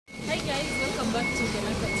back to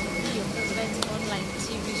Bahati, your favorite online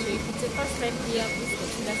TV show. If it's the first time here, please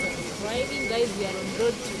consider subscribing. Guys, we are on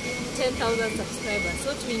road to 10,000 subscribers.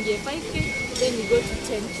 So to get 5K, then we go to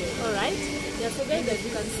 10K. Alright? Yeah, so guys, as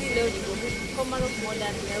you can see, leo ni Komarock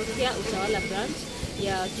Modern Healthcare Utawala branch.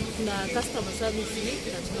 Yeah, tuna customer service week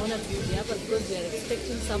na tunaona tuwe hapa because we are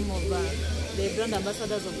expecting some of the brand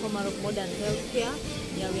ambassadors of Komarock Modern Healthcare.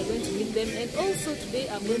 Yeah, we are going to meet them, and also today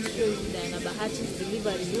I'm going to show you the Bahati's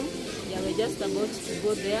delivery room. Yeah, we're just about to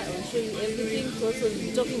go there and show you everything. Also, we'll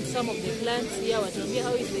be talking to some of the clients here. We'll tell you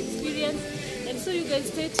how is the experience, and so you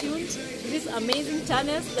guys stay tuned to these amazing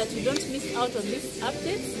channels that you don't miss out on these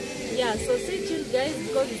updates. Yeah, so stay tuned, guys,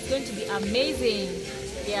 because it's going to be amazing.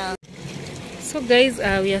 Yeah. So guys,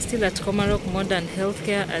 we are still at Komarock Modern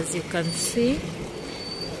Healthcare, as you can see.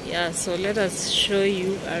 Yeah, so let us show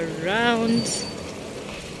you around.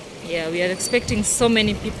 Yeah, we are expecting so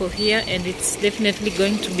many people here, and it's definitely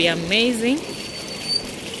going to be amazing.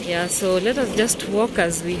 Yeah, so let us just walk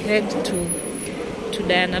as we head to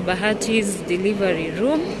Diana Bahati's delivery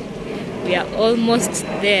room. We are almost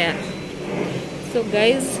there. So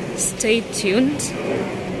guys, stay tuned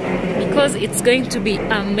because it's going to be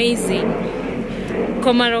amazing.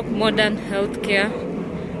 Komarock Modern Healthcare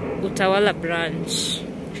Utawala branch.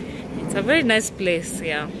 It's a very nice place,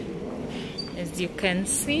 yeah, as you can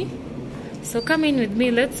see. So come in with me,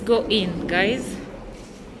 let's go in, guys.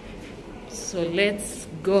 So let's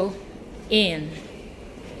go in.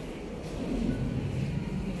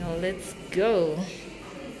 Now let's go.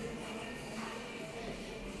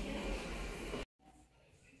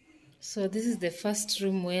 So this is the first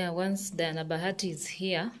room where once Diana Bahati is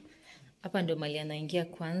here, hapa ndo mali anaingia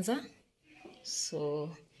kwanza. So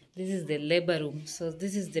this is the labor room. So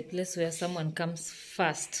this is the place where someone comes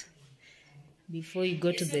first before you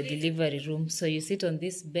go to the delivery room. So you sit on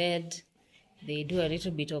this bed, they do a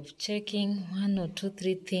little bit of checking, 1 or 2,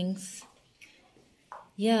 3 things.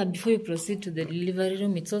 Yeah, before you proceed to the delivery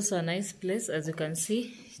room. It's also a nice place, as you can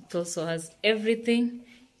see. It also has everything.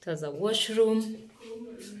 It has a washroom.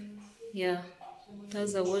 Yeah, it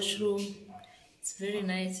has a washroom. It's very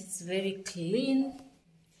nice, it's very clean.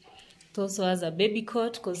 It also has a baby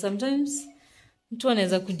cot, because sometimes mtu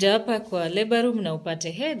anaweza kuja hapa kwa labor room na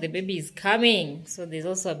upate, hey, the baby is coming. So there's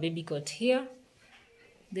also a baby cot here.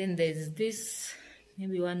 Then there's this,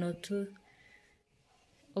 maybe 1 or 2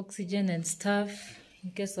 oxygen and stuff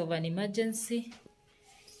in case of an emergency.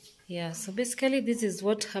 Yeah, so basically this is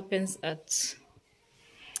what happens at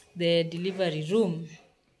the delivery room.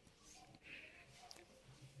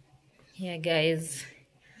 Yeah, guys,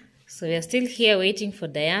 so we are still here waiting for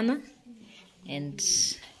Diana, and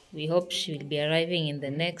we hope she will be arriving in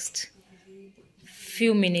the next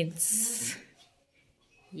few minutes.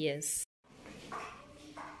 Yes.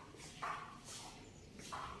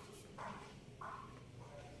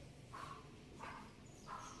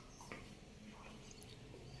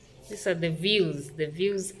 These are the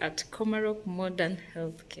views at Komarock Modern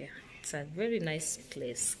Healthcare. It's a very nice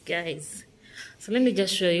place, guys. So let me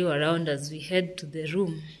just show you around as we head to the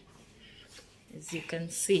room. As you can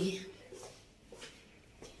see,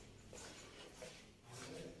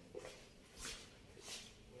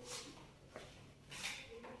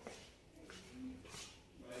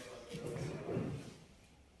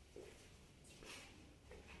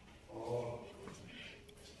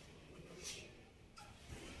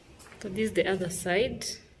 so this is the other side.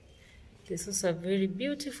 This is a very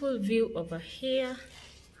beautiful view over here.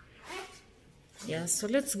 Yeah, so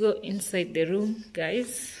let's go inside the room,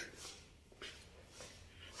 guys.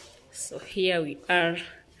 So here we are,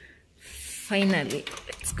 finally.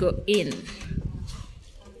 Let's go in.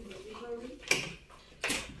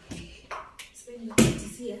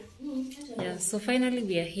 Yeah, so finally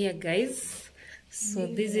we are here, guys. So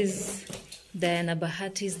this is Diana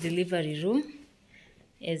Bahati's delivery room.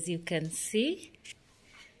 As you can see,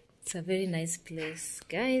 it's a very nice place,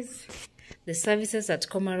 guys. The services at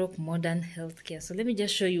Komarock Modern Healthcare. So let me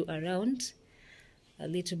just show you around a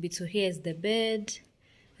little bit. So here is the bed.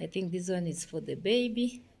 I think this one is for the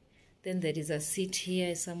baby. Then there is a seat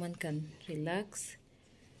here, someone can relax.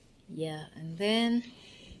 Yeah, and then,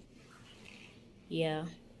 yeah,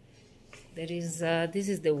 there is, this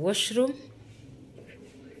is the washroom.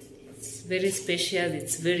 It's very spacious,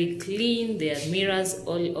 it's very clean. There are mirrors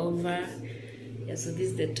all over. Yeah, so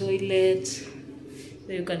this is the toilet.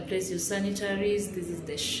 So you can place your sanitaries. This is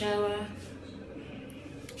the shower.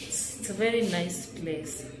 It's a very nice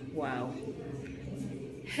place. Wow.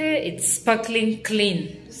 Hey, it's sparkling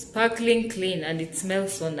clean, and it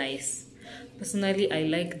smells so nice. Personally, I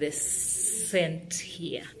like the scent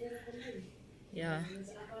here. Yeah,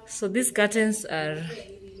 so these curtains are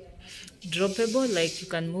droppable, like you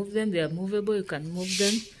can move them. They are movable, you can move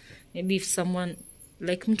them. Maybe if someone,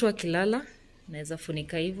 like mtu akilala, naeza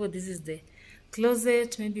funika hivyo. This is the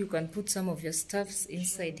closet. Maybe you can put some of your stuffs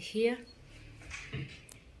inside here.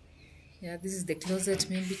 Yeah, this is the closet.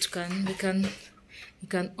 Maybe you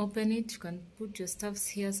can open it. You can put your stuffs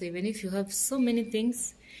here. So even if you have so many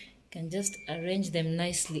things, you can just arrange them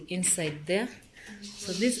nicely inside there.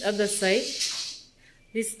 So this other side,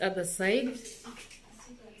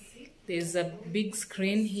 there's a big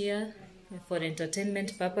screen here for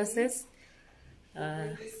entertainment purposes.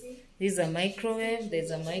 There's a microwave.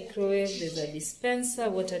 There's a dispenser,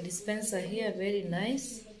 water dispenser here, very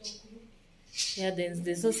nice. Yeah,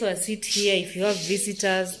 there's also a seat here. If you have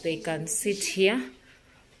visitors, they can sit here.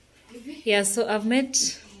 Yeah, so I've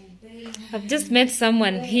just met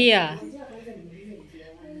someone here.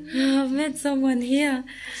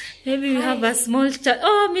 Maybe we have a small chat.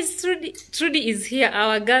 Oh, Miss Trudy. Trudy is here.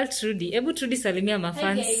 Our girl Trudy. Ebu Trudy salimia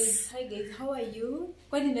mafans. Hi guys, how are you?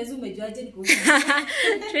 Kwani nazo umejuaje niko huku?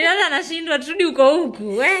 Triana anashindwa. Trudy uko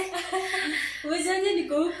huku. Umejuaje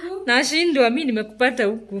niko huku? Nashindwa, mimi nimekupata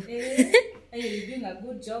huku. Hey, you're doing a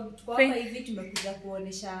good job. Tuko hapa hivi tumekuja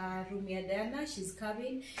kuonesha room ya Diana. She's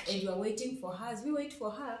coming and you are waiting for her. As we wait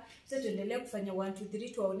for her, sasa tuendelea kufanya 1 2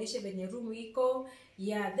 3 tuwaoneshe venye room iko.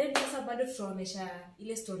 Yeah, then sasa bado tutaonesha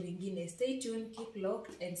ile story nyingine. Stay tuned, keep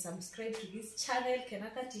locked and subscribe to this channel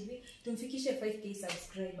Kenaka TV. Tumfikishe 5k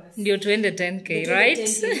subscribers. Ndio tuende 10k, right?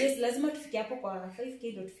 10K. Yes, lazima tufike hapo kwa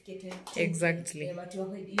 5k ndio tufike 10. Exactly. Yeah, but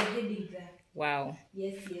you're heading there. Wow.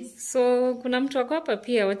 Yes. So kuna mtu wako hapa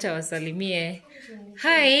pia, wacha wasalimie.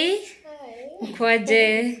 Hi.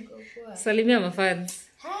 Kwaje? Salimia mafans.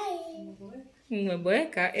 Hi.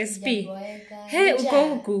 Umeboeka SP. Hey, uko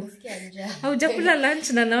huku? Haujakula lunch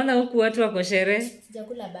na naona huku watu wako sherehe.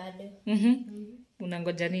 Sijakula bado.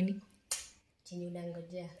 Unangoja nini? Chenye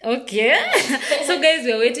unangoja. Okay. So guys,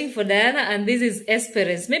 we are waiting for Diana and this is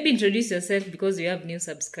Esperance. Maybe introduce yourself because you have new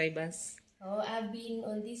subscribers. Oh, I've been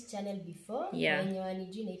on this channel before. Yeah. When you are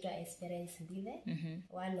new, naitwa Esperance Mbile.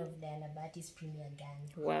 One of Diana Bahati's premier gang.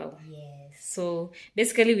 Wow. Yes. So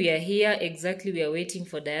basically we are here, exactly we are waiting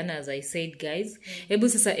for Diana, as I said guys. Hebu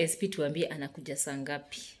sasa SP tuambie anakuja saa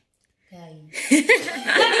ngapi?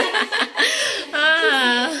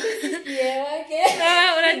 Yeah, okay.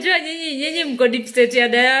 Unajua nyinyi mko deep state ya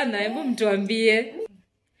Diana, hebu mtuambie.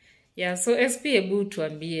 Yeah, so SP hebu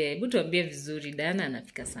tuambie vizuri Diana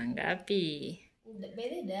anafika saa ngapi?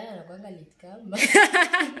 Bele Diana anakuanga late kama.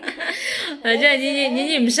 Unajua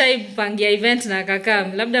nyinyi mshaipangia event na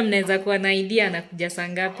kakam, labda mnaweza kuwa na idea anakuja saa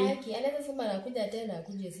ngapi? Okay, anaweza sema anakuja tena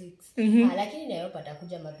akuje 6. Lakini nayo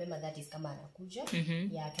patakuja mapema, that is kama anakuja.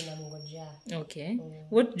 Yeah, tunamngojea. Okay.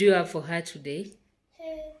 What do you have for her today?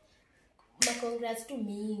 Congrats to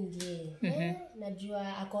mingi.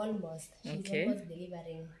 Najua ako almost. She's almost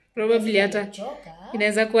delivering. Probably hata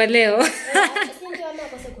inaweza kuwa leo. Sindio ama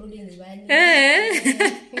akose kurudi nyumbani.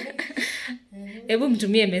 Hebu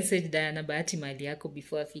mtumie message Diana Bahati mali yako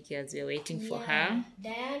before afike, as we are waiting for her.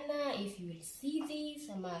 Diana, if you will see this,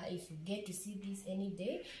 if you get to see this any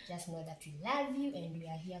day, just know that we love you and we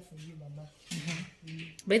are here for you, mama.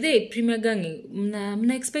 By the way, Premier Gang,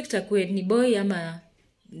 mna expect akue ni boy ama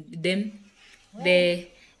them? The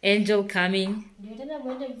angel coming. Ndio tena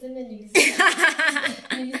mwende mseme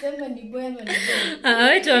nilisema ni boy ama ni boy.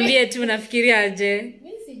 Wewe tuambie tu unafikiria aje?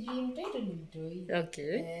 Mimi sijui, mtoto ni mtoi.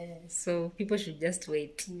 Okay. So people should just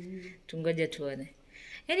wait. Tungoje tuone.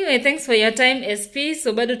 Anyway, thanks for your time SP.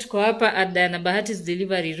 So bado tuko hapa at Diana Bahati's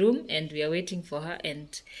delivery room and we are waiting for her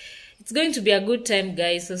and it's going to be a good time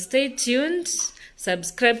guys. So stay tuned.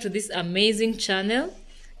 Subscribe to this amazing channel.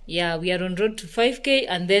 Yeah, we are on road to 5k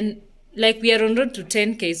and then like we are on road to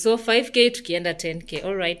 10k. So 5k tukienda 10k.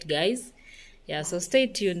 All right guys. Yeah, so stay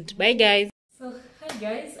tuned. Bye guys. So hi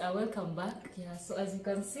guys, welcome back. Yeah, so as you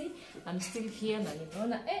can see, I'm still here na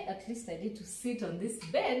ninaona at least I need to sit on this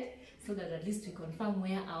bed so that at least we confirm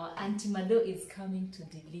where our Auntie Mado is coming to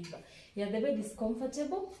deliver. Yeah, the bed is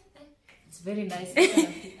comfortable. It's very nice.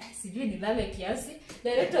 Sijui nilale kiasi.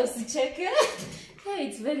 Director usicheke. Yeah,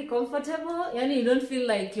 it's very comfortable. Yani you don't feel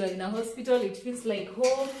like you're in a hospital. It feels like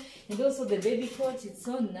home. And also the baby cot, it's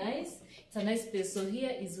so nice. It's a nice place. So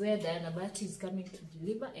here is where Diana Bahati is coming to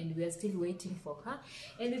deliver and we are still waiting for her.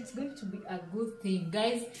 And it's going to be a good thing.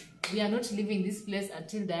 Guys, we are not leaving this place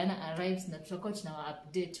until Diana arrives. Na tutakuwa na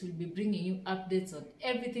update. We'll be bringing you updates on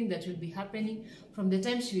everything that will be happening from the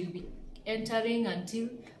time she will be entering until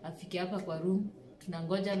afike hapa kwa room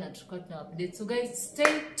tunangoja na tutakuwa tuna update. So guys,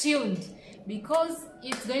 stay tuned because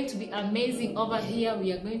it's going to be amazing over here.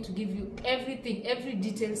 We are going to give you everything, every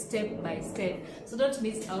detail step by step, so don't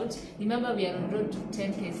miss out. Remember, we are on road to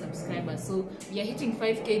 10k subscribers, so we are hitting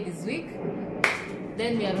 5k this week,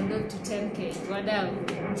 then we are on road to 10k. Wadau,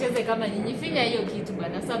 mcheze kama nyinyi, finya hiyo kitu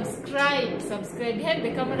bana, subscribe. Behind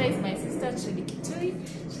the camera is my sister Tridi Kitui.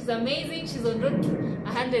 She's amazing. She's on road to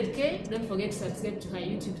 100k. Don't forget to subscribe to her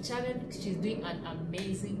YouTube channel. She's doing an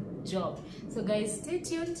amazing job. So guys, stay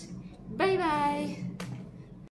tuned. Bye bye.